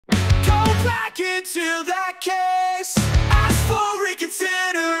back into that case, ask for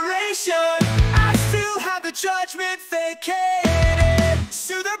reconsideration. I still have the judgment vacated.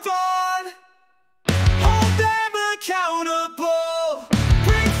 Sue their bond, hold them accountable,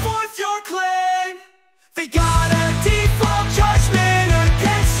 bring forth your claim. They got a default judgment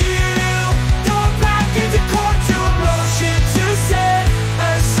against you. Go back into court to a motion to set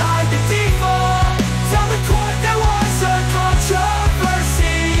aside the default. Tell the court there was a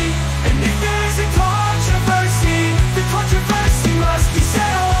controversy, and if there's a controversy, the controversy must be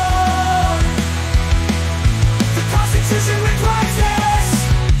settled. The Constitution requires this.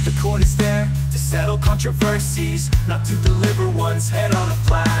 The court is there to settle controversies, not to deliver one's head on a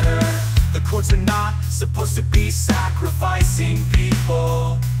platter. The courts are not supposed to be sacrificing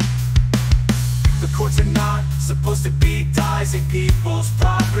people. The courts are not supposed to be dicing people's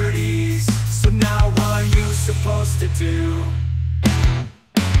properties. So now what are you supposed to do?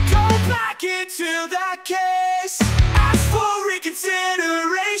 Go back into that case, ask for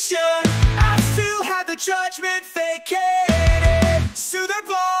reconsideration. I still have the judgment vacated. Sue their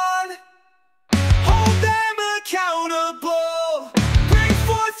bond, hold them accountable, bring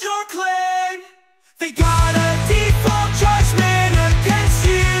forth your claim. They got a default judgment against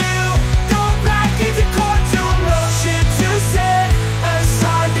you. Go back into court to a motion to set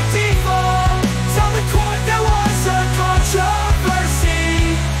aside the default. Tell the court there was a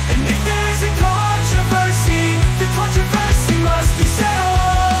controversy, and if there's a controversy, the controversy must be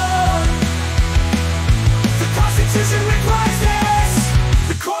settled. The Constitution requires this.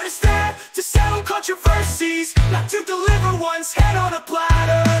 The court is there to settle controversies, not to deliver one's head on a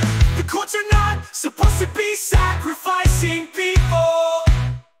platter. The courts are not supposed to be sacrificing people.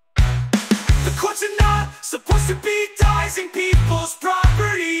 The courts are not supposed to be dicing people's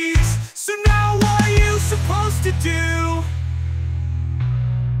properties. So now what are you supposed to do?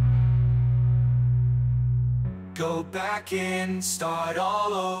 Go back in, start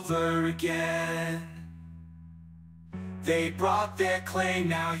all over again. They brought their claim,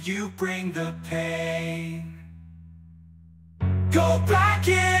 now you bring the pain. Go back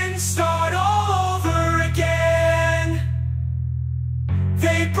in, start all over again.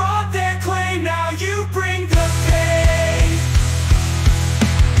 They brought their claim, now you bring the pain.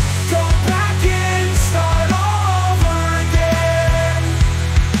 Go back in, start all over again.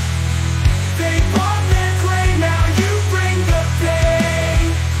 They brought their claim, now you bring the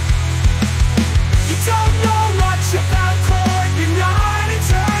pain. You don't know much about court, you're not an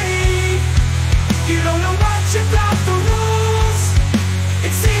attorney. You don't know much about the rules.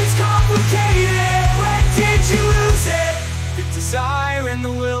 It seems complicated, when did you lose it? The desire and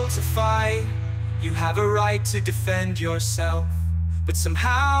the will to fight. You have a right to defend yourself, but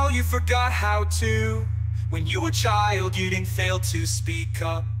somehow you forgot how to. When you were a child you didn't fail to speak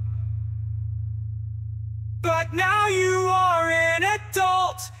up, but now you are an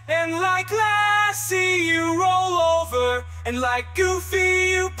adult, and like Lassie you roll over, and like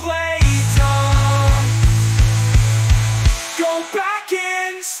Goofy you play dumb. Go back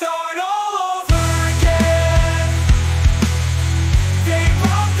in, start all over again. They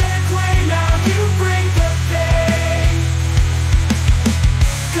brought their claim, now you bring the pain.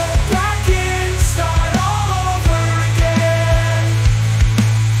 Go back in, start all over again.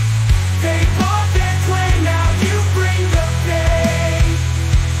 They brought their claim, now you bring the pain.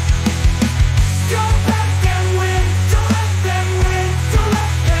 Go back and win, don't let them win, don't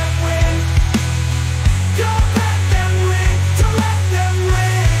let them win. Go back and win, don't let them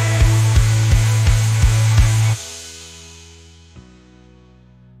win.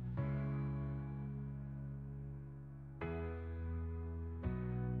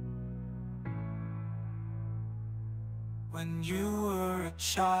 When you were a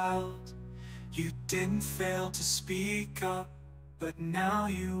child, you didn't fail to speak up, but now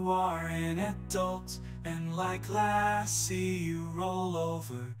you are an adult, and like Lassie you roll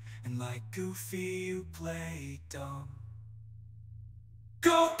over, and like Goofy you play dumb.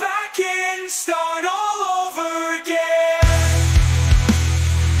 Go back in, start all over again.